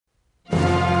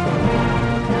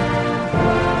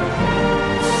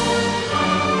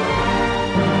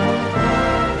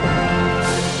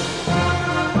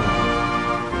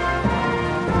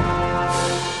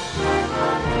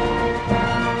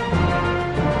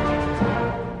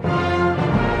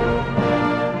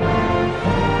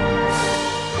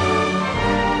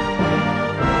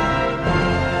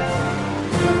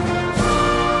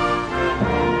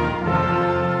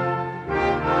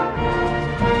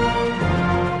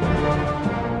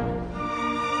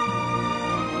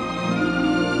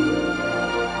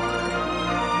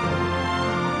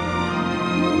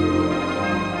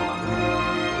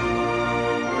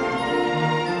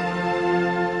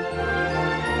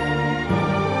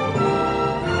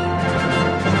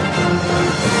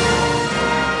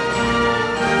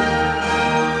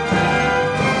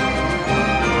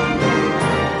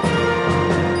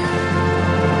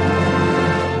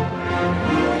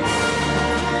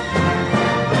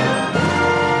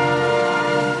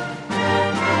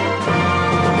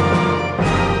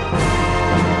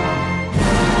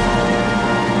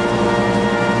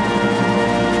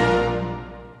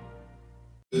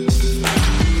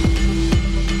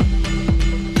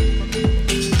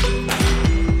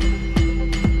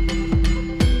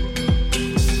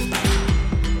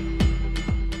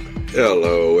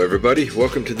everybody.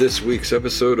 Welcome to this week's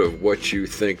episode of What You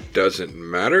Think Doesn't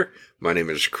Matter. My name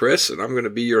is Chris, and I'm going to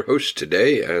be your host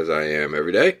today, as I am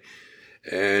every day.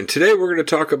 And today we're going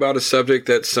to talk about a subject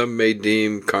that some may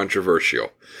deem controversial.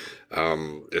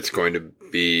 It's going to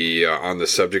be on the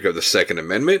subject of the Second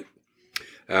Amendment.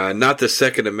 Not the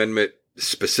Second Amendment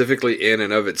specifically in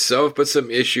and of itself, but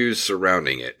some issues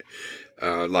surrounding it.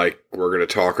 Like we're going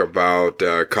to talk about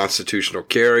constitutional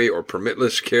carry or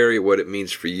permitless carry, what it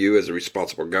means for you as a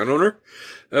responsible gun owner.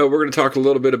 We're going to talk a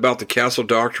little bit about the Castle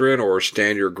Doctrine or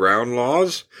stand your ground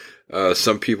laws.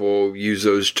 Some people use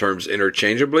those terms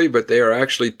interchangeably, but they are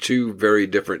actually two very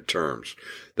different terms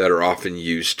that are often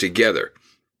used together.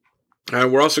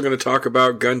 We're also going to talk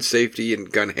about gun safety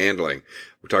and gun handling.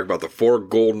 We'll talk about the 4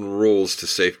 golden rules to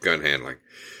safe gun handling.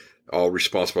 All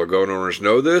responsible gun owners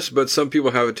know this, but some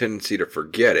people have a tendency to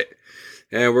forget it.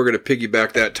 And we're going to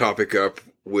piggyback that topic up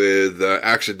with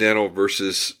accidental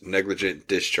versus negligent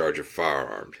discharge of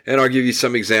firearms. And I'll give you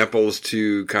some examples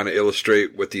to kind of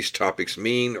illustrate what these topics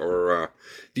mean or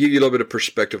to give you a little bit of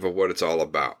perspective of what it's all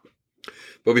about.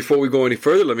 But before we go any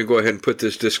further, let me go ahead and put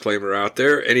this disclaimer out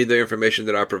there. Any of the information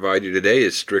that I provide you today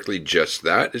is strictly just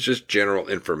that. It's just general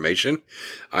information.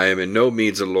 I am in no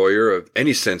means a lawyer of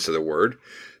any sense of the word.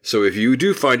 So if you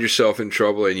do find yourself in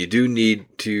trouble and you do need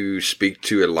to speak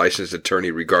to a licensed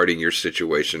attorney regarding your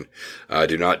situation,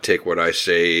 do not take what I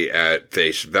say at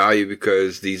face value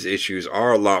because these issues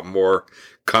are a lot more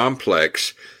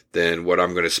complex than what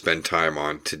I'm going to spend time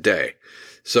on today.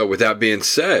 So with that being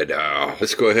said,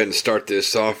 let's go ahead and start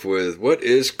this off with what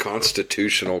is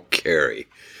constitutional carry?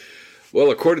 Well,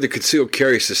 according to the Concealed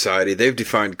Carry Society, they've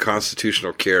defined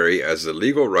constitutional carry as the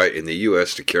legal right in the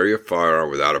U.S. to carry a firearm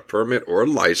without a permit or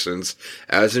license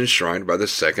as enshrined by the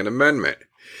Second Amendment.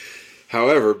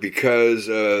 However, because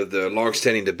the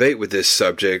long-standing debate with this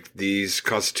subject, these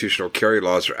constitutional carry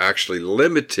laws are actually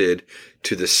limited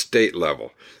to the state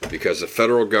level because the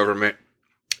federal government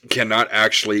cannot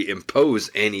actually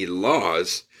impose any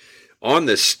laws on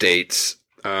the states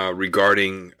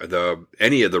regarding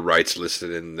any of the rights listed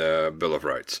in the Bill of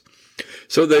Rights.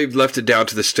 So they've left it down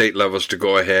to the state levels to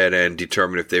go ahead and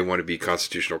determine if they want to be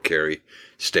constitutional carry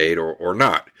state or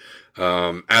not.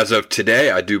 As of today,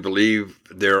 I do believe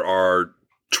there are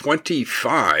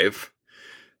 25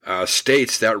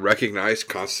 states that recognize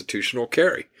constitutional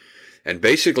carry. And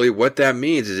basically what that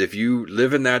means is if you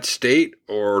live in that state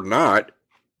or not,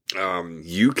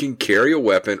 you can carry a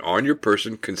weapon on your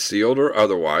person, concealed or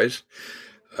otherwise,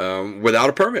 without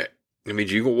a permit. It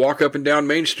means you can walk up and down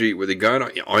Main Street with a gun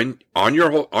on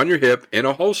your hip in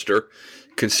a holster,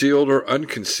 concealed or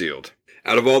unconcealed.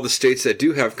 Out of all the states that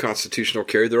do have constitutional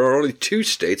carry, there are only 2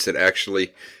 states that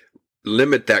actually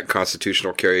limit that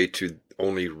constitutional carry to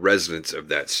only residents of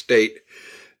that state.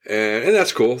 And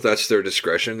that's cool. That's their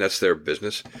discretion. That's their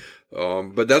business.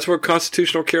 But that's what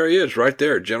constitutional carry is right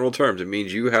there. General terms. It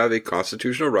means you have a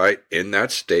constitutional right in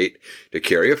that state to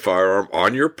carry a firearm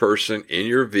on your person, in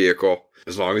your vehicle,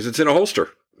 as long as it's in a holster.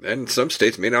 And some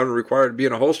states may not require it to be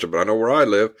in a holster, but I know where I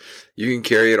live, you can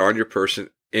carry it on your person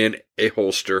in a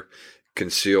holster,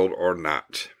 concealed or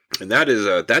not. And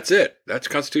that's it. That's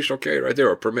constitutional carry right there,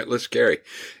 or permitless carry.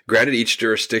 Granted, each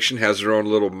jurisdiction has their own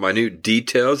little minute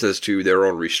details as to their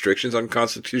own restrictions on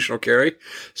constitutional carry.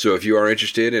 So if you are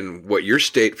interested in what your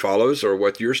state follows or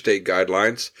what your state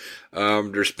guidelines,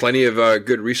 there's plenty of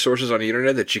good resources on the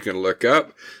internet that you can look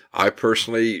up. I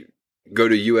personally go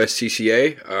to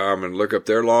USCCA and look up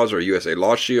their laws, or USA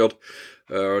Law Shield.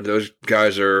 Those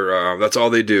guys are, that's all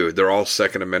they do. They're all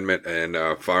Second Amendment and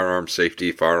firearms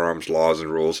safety, firearms laws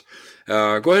and rules.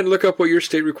 Go ahead and look up what your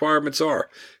state requirements are,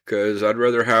 because I'd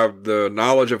rather have the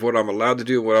knowledge of what I'm allowed to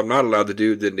do and what I'm not allowed to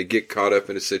do than to get caught up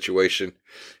in a situation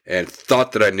and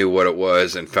thought that I knew what it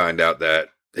was and find out that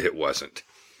it wasn't.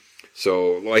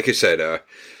 So, like I said,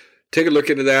 take a look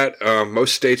into that.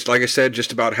 Most states, like I said,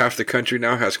 just about half the country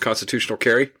now has constitutional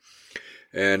carry.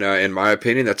 And in my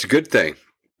opinion, that's a good thing.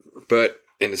 But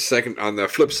on the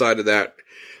flip side of that,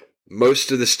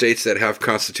 most of the states that have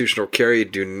constitutional carry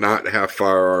do not have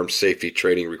firearm safety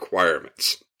training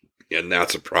requirements. And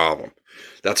that's a problem.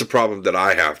 That's a problem that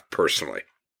I have personally.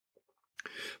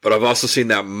 But I've also seen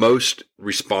that most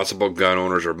responsible gun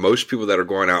owners, or most people that are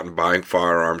going out and buying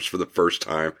firearms for the first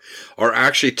time, are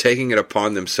actually taking it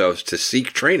upon themselves to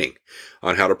seek training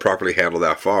on how to properly handle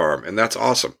that firearm. And that's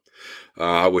awesome.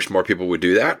 I wish more people would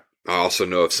do that. I also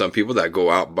know of some people that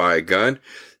go out and buy a gun,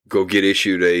 go get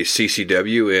issued a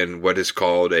CCW in what is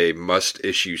called a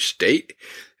must-issue state,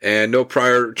 and no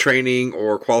prior training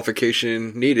or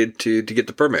qualification needed to get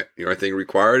the permit. The only thing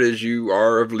required is you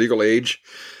are of legal age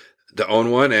to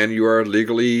own one, and you are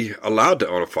legally allowed to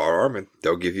own a firearm, and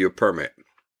they'll give you a permit.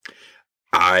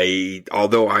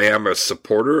 Although I am a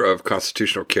supporter of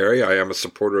constitutional carry, I am a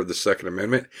supporter of the Second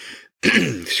Amendment.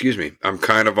 Excuse me. I'm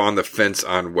kind of on the fence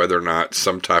on whether or not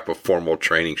some type of formal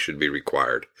training should be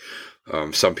required.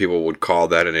 Some people would call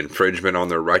that an infringement on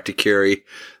their right to carry.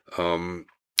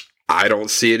 I don't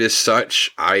see it as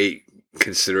such. I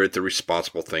consider it the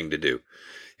responsible thing to do.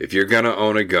 If you're going to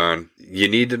own a gun, you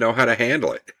need to know how to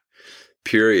handle it.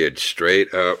 Period.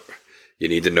 Straight up. You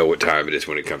need to know what time it is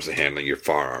when it comes to handling your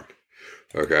firearm.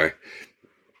 Okay?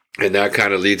 And that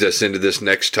kind of leads us into this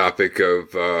next topic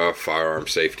of firearm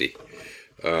safety.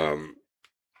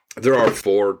 There are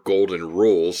 4 golden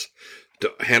rules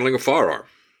to handling a firearm.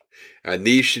 And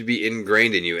these should be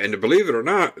ingrained in you. And to believe it or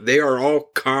not, they are all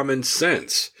common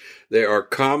sense. They are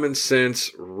common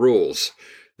sense rules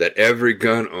that every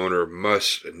gun owner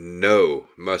must know,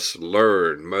 must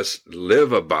learn, must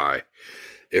live by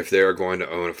if they are going to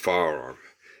own a firearm.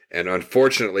 And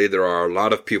unfortunately, there are a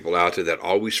lot of people out there that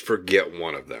always forget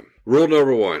one of them. Rule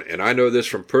number 1, and I know this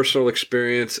from personal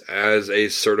experience as a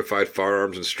certified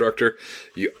firearms instructor,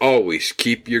 you always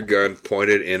keep your gun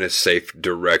pointed in a safe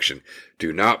direction.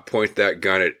 Do not point that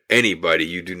gun at anybody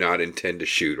you do not intend to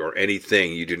shoot or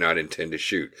anything you do not intend to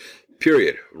shoot.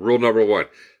 Period. Rule number 1,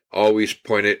 always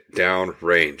point it down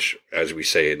range, as we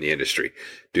say in the industry.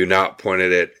 Do not point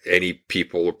it at any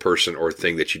people or person or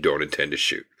thing that you don't intend to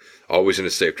shoot. Always in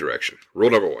a safe direction. Rule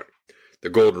number 1, the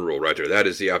golden rule right there. That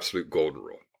is the absolute golden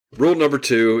rule. Rule number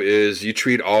 2 is you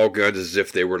treat all guns as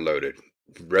if they were loaded.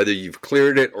 Whether you've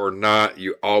cleared it or not,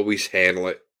 you always handle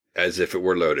it as if it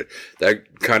were loaded.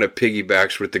 That kind of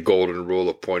piggybacks with the golden rule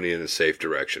of pointing in a safe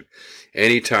direction.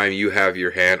 Anytime you have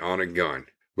your hand on a gun,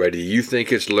 whether you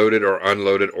think it's loaded or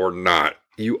unloaded or not,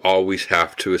 you always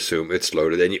have to assume it's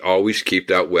loaded, and you always keep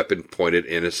that weapon pointed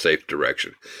in a safe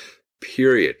direction.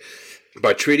 Period.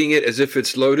 By treating it as if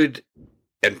it's loaded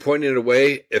and pointing it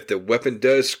away, if the weapon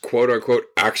does, quote-unquote,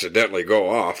 accidentally go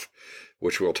off,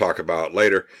 which we'll talk about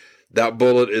later, that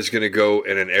bullet is going to go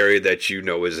in an area that you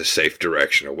know is a safe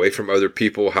direction, away from other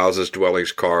people, houses,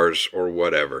 dwellings, cars, or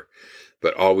whatever.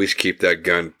 But always keep that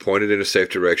gun pointed in a safe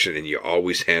direction, and you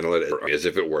always handle it as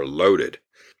if it were loaded.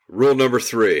 Rule number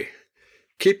 3,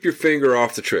 keep your finger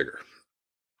off the trigger.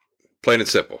 Plain and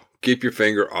simple. Keep your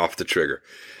finger off the trigger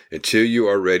until you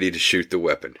are ready to shoot the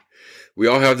weapon. We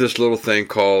all have this little thing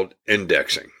called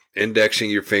indexing. Indexing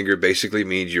your finger basically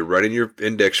means you're running your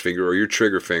index finger or your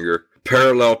trigger finger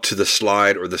parallel to the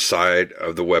slide or the side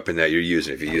of the weapon that you're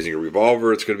using. If you're using a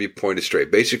revolver, it's going to be pointed straight.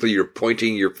 Basically, you're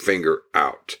pointing your finger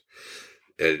out.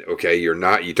 And, okay, you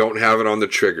don't have it on the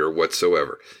trigger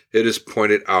whatsoever. It is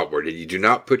pointed outward. And you do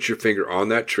not put your finger on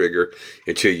that trigger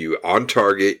until you on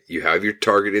target, you have your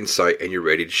target in sight, and you're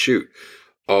ready to shoot.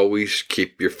 Always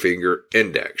keep your finger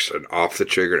indexed and off the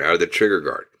trigger and out of the trigger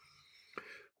guard.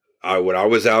 When I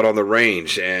was out on the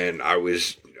range and I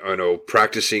was,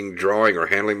 practicing drawing or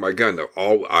handling my gun,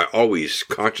 I always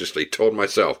consciously told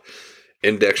myself,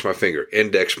 index my finger,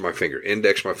 index my finger,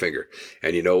 index my finger.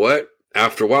 And you know what?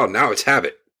 After a while, now it's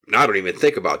habit. I don't even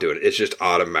think about doing it. It's just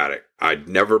automatic. I'd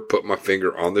never put my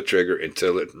finger on the trigger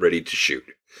until it's ready to shoot.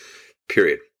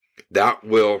 Period. That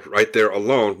will, right there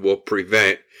alone, will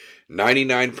prevent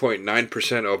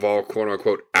 99.9% of all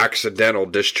quote-unquote accidental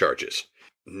discharges.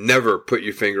 Never put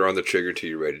your finger on the trigger until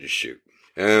you're ready to shoot.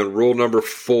 And rule number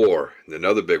 4,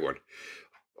 another big one.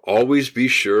 Always be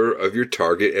sure of your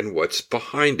target and what's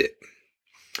behind it.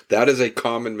 That is a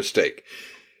common mistake.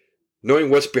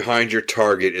 Knowing what's behind your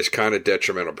target is kind of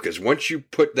detrimental because once you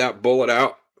put that bullet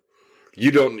out,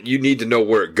 you need to know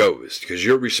where it goes because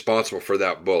you're responsible for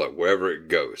that bullet wherever it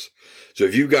goes. So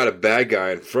if you've got a bad guy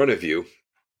in front of you,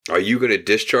 are you going to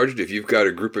discharge it if you've got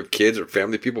a group of kids or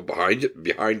family people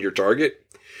behind your target?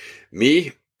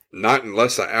 Me, not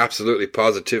unless I absolutely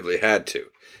positively had to.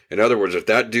 In other words, if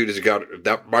that dude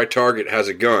my target has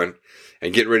a gun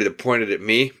and getting ready to point it at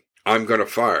me, I'm going to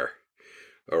fire.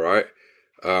 All right.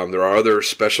 There are other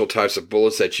special types of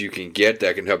bullets that you can get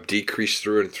that can help decrease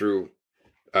through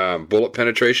bullet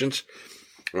penetrations.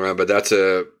 But that's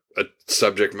a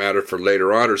subject matter for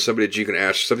later on, or something you can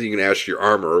ask your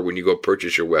armorer when you go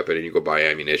purchase your weapon and you go buy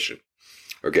ammunition.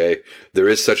 Okay, there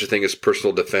is such a thing as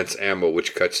personal defense ammo,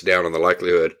 which cuts down on the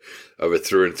likelihood of a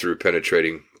through and through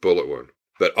penetrating bullet wound.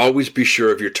 But always be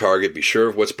sure of your target. Be sure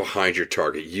of what's behind your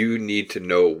target. You need to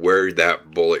know where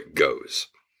that bullet goes.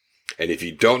 And if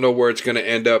you don't know where it's going to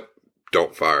end up,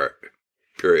 don't fire it.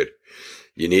 Period.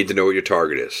 You need to know what your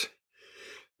target is.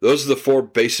 Those are the 4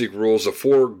 basic rules, the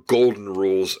 4 golden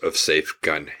rules of safe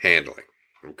gun handling.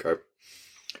 Okay.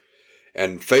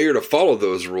 And failure to follow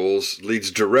those rules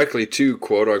leads directly to,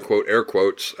 quote unquote, air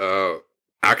quotes,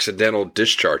 accidental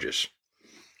discharges.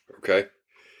 Okay.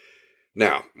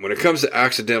 Now, when it comes to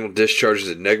accidental discharges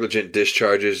and negligent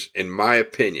discharges, in my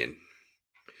opinion,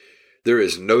 there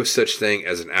is no such thing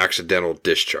as an accidental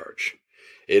discharge.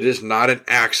 It is not an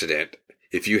accident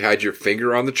if you had your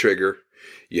finger on the trigger,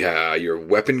 your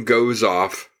weapon goes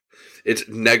off. It's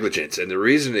negligence. And the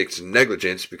reason it's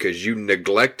negligence is because you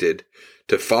neglected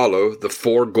to follow the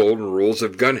 4 golden rules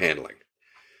of gun handling.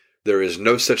 There is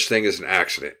no such thing as an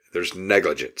accident. There's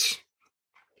negligence.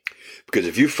 Because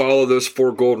if you follow those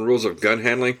 4 golden rules of gun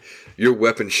handling, your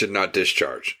weapon should not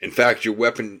discharge. In fact, your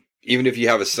weapon, even if you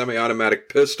have a semi-automatic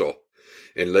pistol,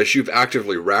 unless you've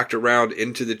actively racked around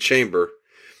into the chamber,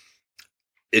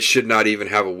 it should not even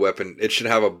have a weapon. It should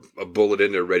have a bullet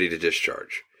in there ready to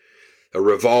discharge. A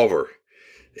revolver,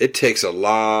 it takes a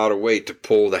lot of weight to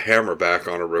pull the hammer back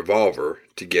on a revolver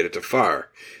to get it to fire.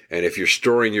 And if you're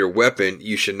storing your weapon,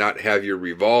 you should not have your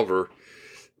revolver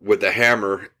with the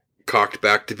hammer cocked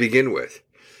back to begin with.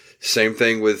 Same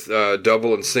thing with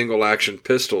double and single action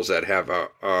pistols that have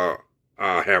a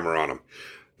hammer on them.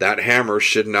 That hammer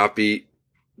should not be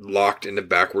locked in the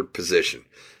backward position.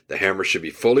 The hammer should be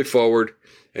fully forward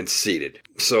and seated.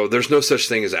 So there's no such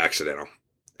thing as accidental.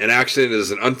 An accident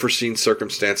is an unforeseen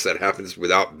circumstance that happens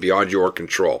beyond your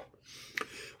control.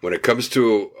 When it comes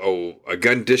to a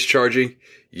gun discharging,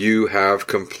 you have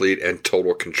complete and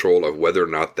total control of whether or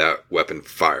not that weapon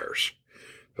fires.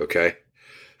 Okay?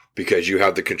 Because you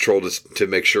have the control to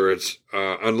make sure it's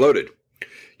unloaded.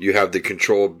 You have the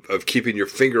control of keeping your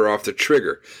finger off the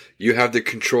trigger. You have the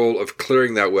control of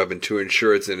clearing that weapon to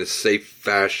ensure it's in a safe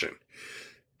fashion.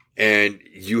 And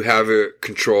you have a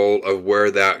control of where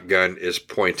that gun is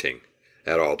pointing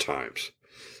at all times.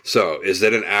 So, is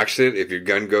that an accident if your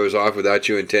gun goes off without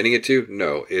you intending it to?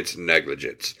 No, it's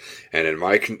negligence. And in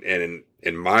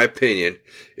my opinion,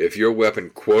 if your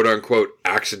weapon, quote unquote,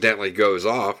 accidentally goes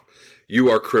off, you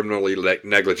are criminally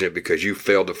negligent because you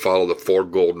failed to follow the 4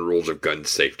 golden rules of gun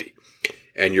safety.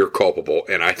 And you're culpable,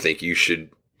 and I think you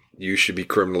should be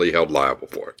criminally held liable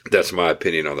for it. That's my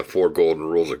opinion on the 4 golden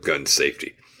rules of gun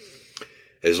safety.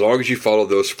 As long as you follow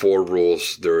those 4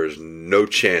 rules, there is no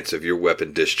chance of your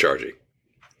weapon discharging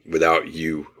without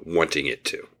you wanting it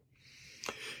to.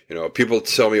 You know, people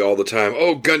tell me all the time,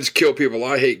 oh, guns kill people.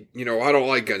 I don't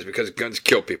like guns because guns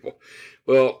kill people.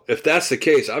 Well, if that's the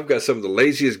case, I've got some of the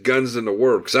laziest guns in the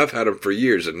world because I've had them for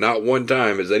years, and not one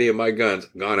time has any of my guns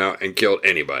gone out and killed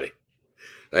anybody.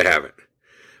 They haven't.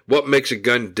 What makes a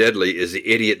gun deadly is the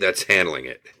idiot that's handling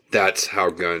it. That's how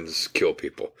guns kill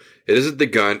people. It isn't the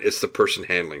gun, it's the person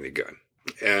handling the gun.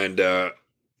 And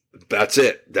that's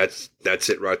it. That's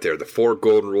it right there. The 4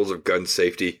 golden rules of gun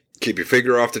safety. Keep your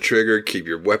finger off the trigger. Keep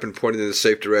your weapon pointed in the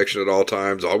safe direction at all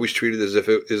times. Always treat it as if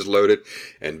it is loaded.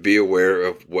 And be aware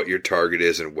of what your target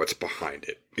is and what's behind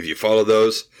it. If you follow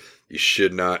those, you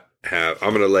should not have...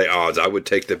 I'm going to lay odds. I would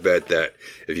take the bet that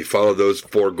if you follow those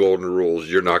 4 golden rules,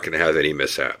 you're not going to have any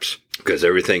mishaps. Because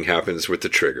everything happens with the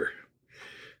trigger.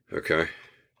 Okay?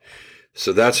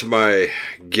 So that's my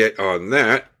get on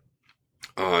that.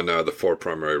 On the 4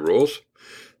 primary rules.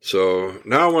 So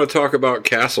now I want to talk about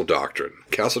Castle Doctrine.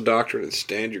 Castle Doctrine and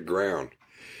stand your ground.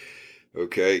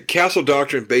 Okay, Castle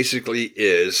Doctrine basically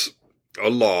is a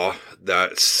law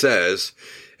that says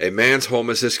a man's home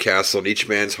is his castle and each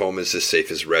man's home is his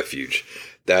safest refuge.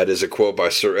 That is a quote by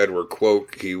Sir Edward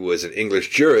Coke. He was an English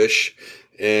jurist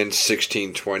in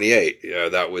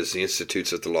 1628. That was the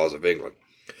Institutes of the Laws of England.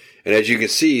 And as you can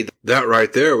see, that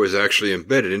right there was actually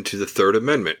embedded into the 3rd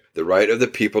Amendment. The right of the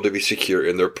people to be secure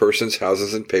in their persons,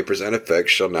 houses, and papers and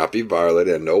effects shall not be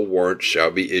violated, and no warrant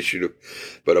shall be issued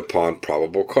but upon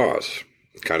probable cause.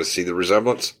 Kind of see the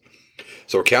resemblance?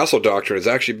 So Castle Doctrine has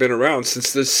actually been around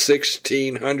since the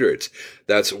 1600s.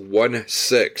 That's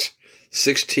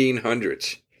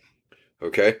 1600s.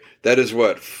 Okay? That is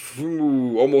what?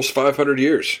 Almost 500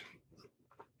 years.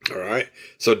 All right?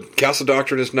 So Castle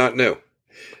Doctrine is not new.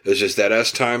 It's just that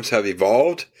as times have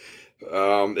evolved,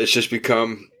 it's just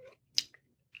become...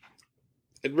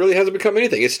 It really hasn't become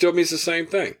anything. It still means the same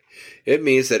thing. It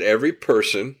means that every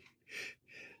person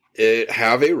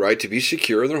have a right to be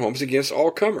secure in their homes against all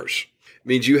comers. It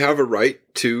means you have a right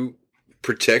to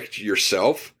protect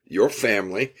yourself, your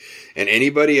family, and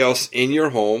anybody else in your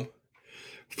home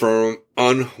from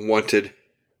unwanted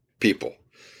people.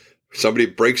 If somebody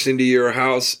breaks into your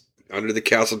house under the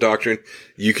Castle Doctrine,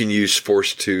 you can use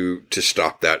force to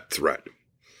stop that threat.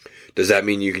 Does that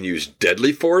mean you can use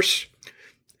deadly force?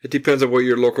 It depends on what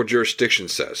your local jurisdiction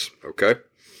says, okay?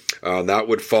 That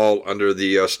would fall under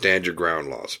the stand your ground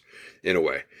laws, in a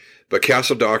way. But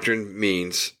Castle Doctrine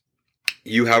means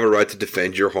you have a right to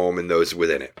defend your home and those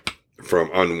within it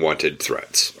from unwanted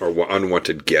threats or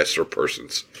unwanted guests or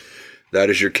persons. That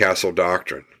is your Castle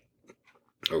Doctrine.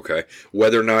 Okay.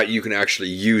 Whether or not you can actually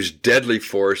use deadly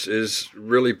force is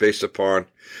really based upon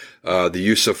the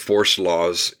use of force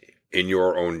laws in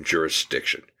your own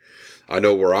jurisdiction. I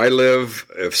know where I live,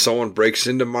 if someone breaks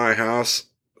into my house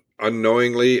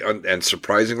unknowingly and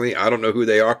surprisingly, I don't know who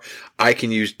they are, I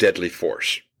can use deadly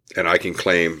force. And I can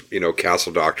claim,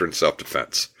 castle doctrine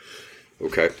self-defense.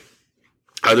 Okay.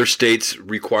 Other states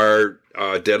require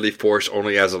deadly force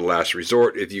only as a last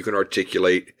resort if you can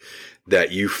articulate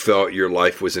that you felt your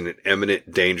life was in an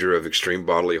imminent danger of extreme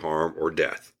bodily harm or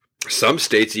death. Some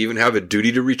states even have a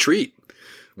duty to retreat,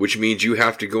 which means you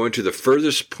have to go into the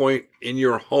furthest point in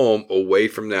your home away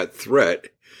from that threat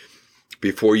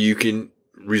before you can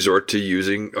resort to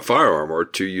using a firearm or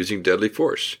to using deadly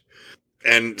force.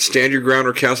 And stand your ground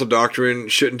or castle doctrine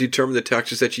shouldn't determine the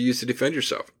tactics that you use to defend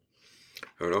yourself.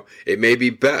 I don't know. It may be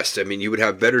best. I mean, you would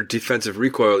have better defensive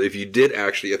recoil if you did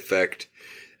actually effect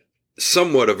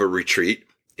somewhat of a retreat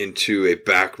into a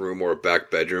back room or a back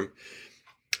bedroom.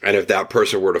 And if that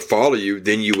person were to follow you,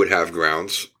 then you would have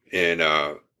grounds in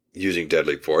using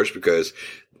deadly force, because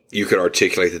you could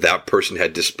articulate that that person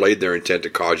had displayed their intent to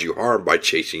cause you harm by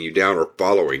chasing you down or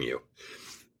following you.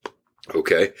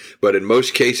 Okay. But in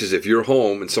most cases, if you're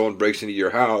home and someone breaks into your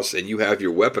house and you have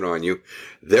your weapon on you,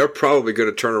 they're probably going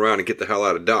to turn around and get the hell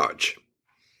out of Dodge.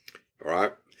 All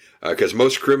right. Because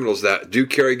most criminals that do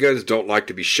carry guns don't like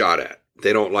to be shot at.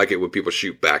 They don't like it when people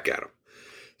shoot back at them.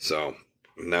 So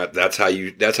that's how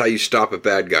you stop a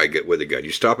bad guy with a gun.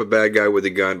 You stop a bad guy with a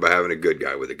gun by having a good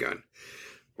guy with a gun.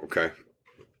 Okay.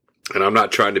 And I'm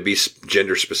not trying to be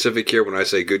gender specific here. When I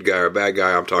say good guy or bad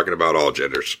guy, I'm talking about all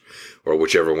genders, or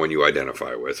whichever one you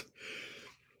identify with.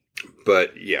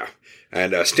 But yeah.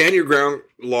 And stand your ground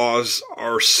laws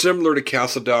are similar to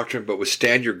castle doctrine, but with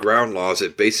stand your ground laws,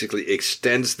 it basically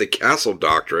extends the castle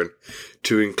doctrine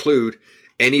to include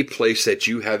any place that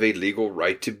you have a legal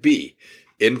right to be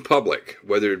in public,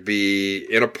 whether it be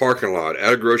in a parking lot,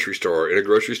 at a grocery store, in a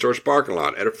grocery store's parking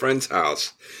lot, at a friend's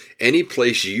house. Any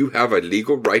place you have a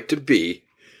legal right to be,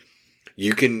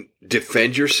 you can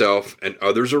defend yourself and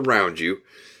others around you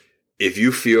if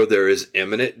you feel there is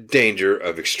imminent danger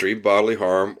of extreme bodily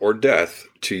harm or death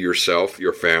to yourself,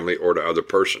 your family, or to other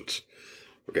persons.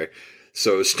 Okay.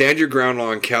 So stand your ground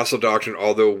law and castle doctrine,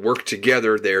 although work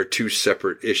together, they are two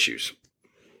separate issues,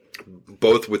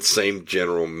 both with same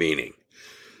general meaning.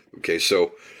 Okay.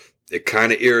 So it's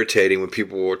kind of irritating when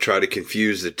people will try to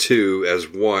confuse the two as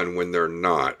one when they're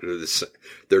not.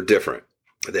 They're different.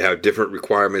 They have different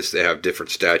requirements. They have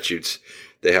different statutes.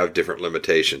 They have different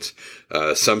limitations.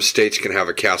 Some states can have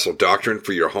a castle doctrine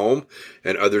for your home,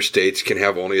 and other states can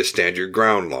have only a stand your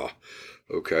ground law.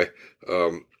 Okay.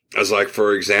 As like,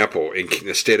 for example, in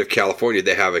the state of California,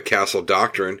 they have a castle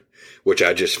doctrine, which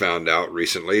I just found out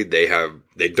recently. They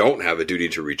don't have a duty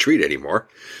to retreat anymore.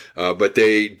 But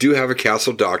they do have a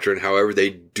castle doctrine. However, they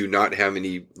do not have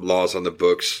any laws on the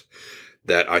books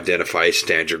that identify a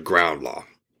stand your ground law.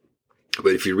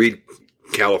 But if you read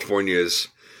California's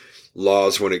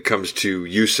laws when it comes to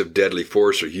use of deadly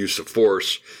force or use of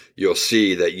force, you'll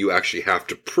see that you actually have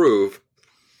to prove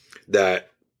that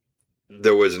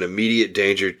there was an immediate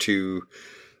danger to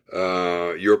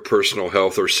your personal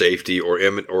health or safety or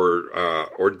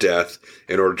death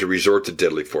in order to resort to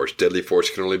deadly force. Deadly force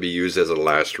can only be used as a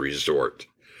last resort.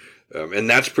 And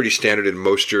that's pretty standard in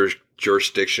most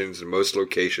jurisdictions and most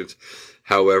locations.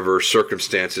 However,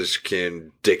 circumstances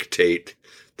can dictate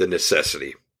the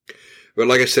necessity. But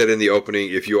like I said in the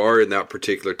opening, if you are in that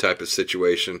particular type of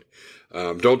situation,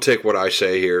 don't take what I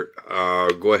say here.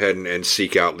 Go ahead and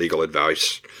seek out legal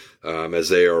advice, as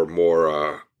they are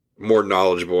more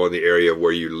knowledgeable in the area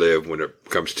where you live when it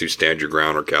comes to stand your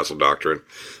ground or castle doctrine,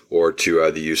 or to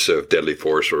the use of deadly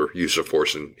force or use of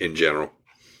force in general.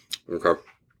 Okay.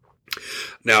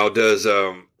 Now, does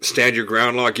stand your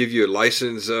ground law give you a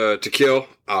license to kill?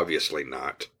 Obviously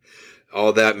not.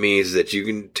 All that means is that you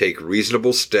can take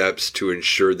reasonable steps to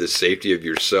ensure the safety of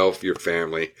yourself, your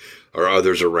family, or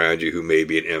others around you who may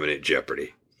be in imminent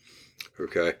jeopardy.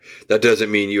 Okay. That doesn't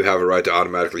mean you have a right to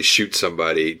automatically shoot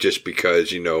somebody just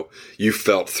because, you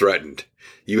felt threatened.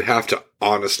 You have to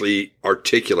honestly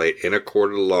articulate in a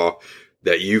court of law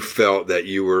that you felt that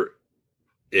you were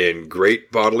in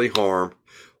great bodily harm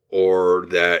or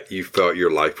that you felt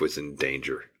your life was in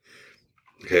danger.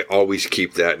 Okay. Always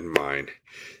keep that in mind.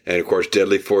 And of course,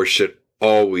 deadly force should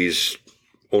always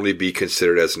only be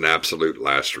considered as an absolute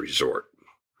last resort.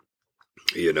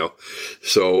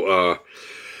 So,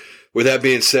 with that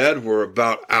being said, we're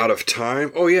about out of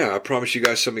time. Oh yeah, I promised you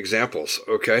guys some examples.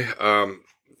 Okay.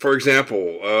 For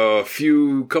example,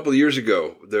 couple of years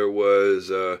ago, there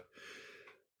was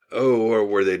what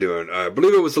were they doing? I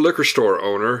believe it was the liquor store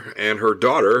owner and her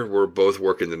daughter were both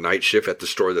working the night shift at the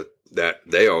store that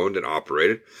they owned and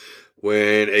operated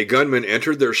when a gunman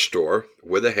entered their store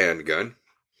with a handgun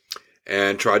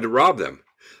and tried to rob them.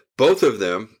 Both of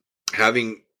them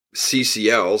having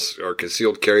CCLs, or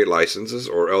concealed carry licenses,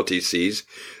 or LTCs,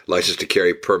 license to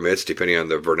carry permits, depending on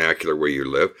the vernacular where you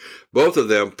live. Both of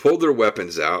them pulled their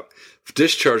weapons out,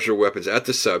 discharged their weapons at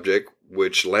the subject,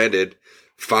 which landed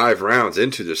 5 rounds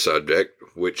into the subject,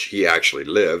 which he actually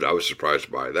lived. I was surprised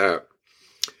by that.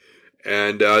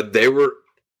 And they were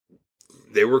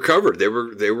covered. They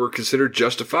were considered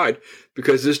justified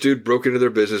because this dude broke into their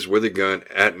business with a gun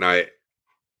at night,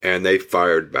 and they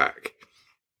fired back.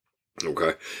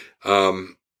 Okay.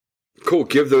 Cool.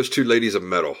 Give those 2 ladies a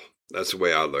medal. That's the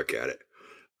way I look at it.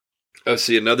 Let's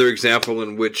see. Another example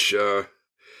in which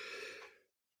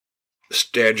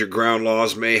stand your ground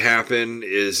laws may happen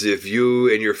is if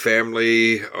you and your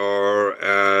family are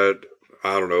at,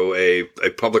 I don't know, a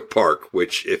public park,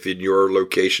 which if in your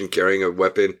location carrying a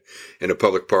weapon in a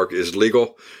public park is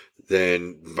legal,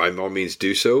 then by all means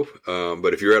do so.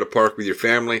 But if you're at a park with your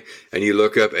family and you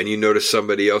look up and you notice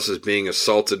somebody else is being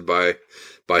assaulted by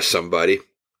somebody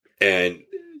and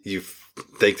you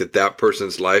think that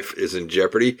person's life is in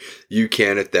jeopardy, you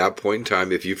can at that point in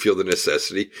time, if you feel the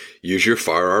necessity, use your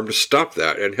firearm to stop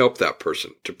that and help that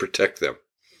person, to protect them.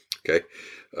 Okay.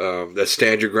 That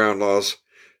stand your ground laws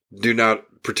do not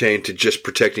pertain to just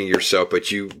protecting yourself,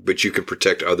 but you can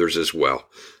protect others as well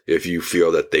if you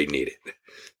feel that they need it.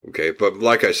 Okay, but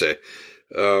like I say,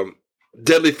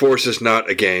 deadly force is not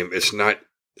a game. It's not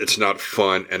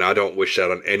fun, and I don't wish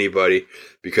that on anybody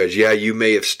because, yeah, you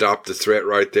may have stopped the threat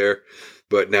right there,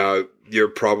 but now you're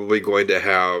probably going to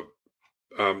have,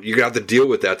 you have to deal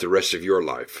with that the rest of your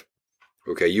life.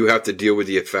 Okay, you have to deal with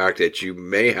the fact that you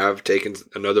may have taken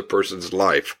another person's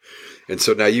life, and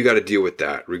so now you got to deal with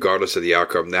that, regardless of the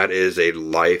outcome. That is a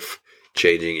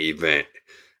life-changing event.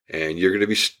 And you're going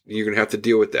to have to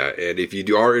deal with that. And if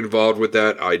you are involved with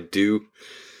that, I do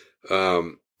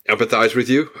empathize with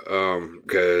you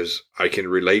because I can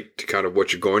relate to kind of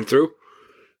what you're going through.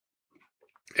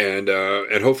 And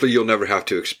hopefully you'll never have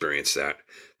to experience that.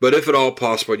 But if at all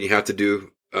possible, and you have to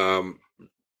do, and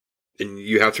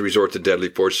you have to resort to deadly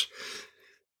force,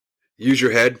 use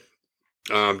your head.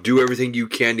 Do everything you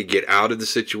can to get out of the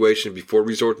situation before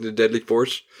resorting to deadly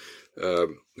force.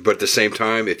 But at the same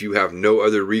time, if you have no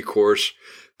other recourse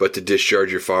but to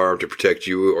discharge your firearm to protect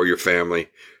you or your family,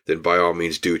 then by all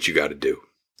means do what you got to do.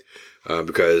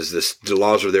 Because the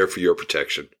laws are there for your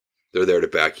protection. They're there to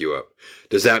back you up.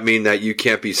 Does that mean that you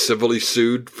can't be civilly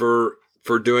sued for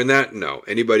doing that? No.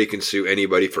 Anybody can sue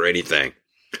anybody for anything.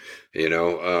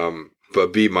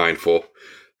 But be mindful.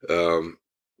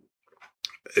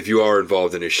 If you are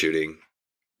involved in a shooting,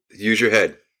 use your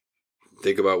head.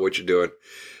 Think about what you're doing.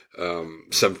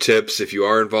 Some tips, if you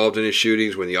are involved in the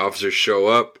shootings, when the officers show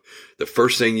up, the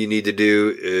first thing you need to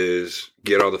do is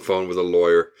get on the phone with a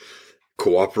lawyer,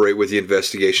 cooperate with the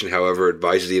investigation. However,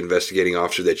 advise the investigating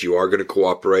officer that you are going to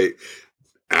cooperate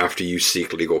after you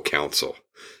seek legal counsel.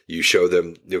 You show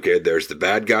them, okay, there's the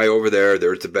bad guy over there.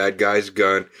 There's the bad guy's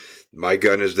gun. My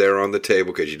gun is there on the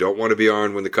table because you don't want to be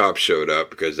armed when the cops showed up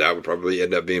because that would probably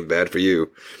end up being bad for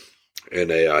you in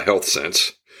a health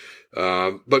sense.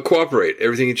 But cooperate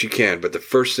everything that you can. But the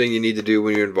first thing you need to do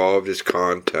when you're involved is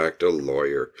contact a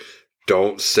lawyer.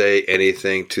 Don't say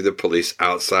anything to the police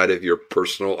outside of your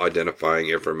personal identifying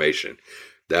information.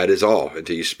 That is all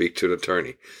until you speak to an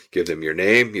attorney. Give them your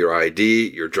name, your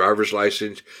ID, your driver's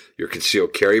license, your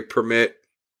concealed carry permit,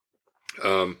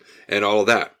 and all of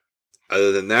that.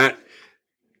 Other than that,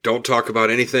 don't talk about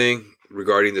anything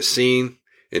regarding the scene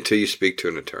until you speak to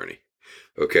an attorney.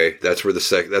 Okay, that's where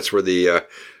the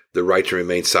right to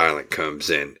remain silent comes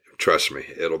in. Trust me,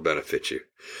 it'll benefit you.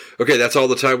 Okay, that's all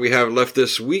the time we have left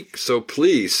this week. So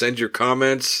please send your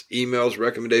comments, emails,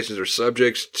 recommendations, or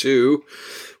subjects to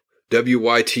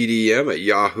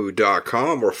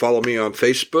wytdm@yahoo.com or follow me on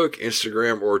Facebook,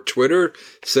 Instagram, or Twitter.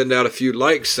 Send out a few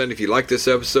likes. If you like this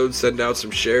episode, send out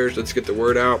some shares. Let's get the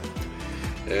word out.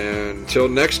 And until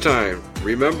next time,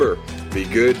 remember, be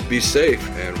good, be safe,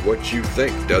 and what you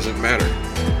think doesn't matter.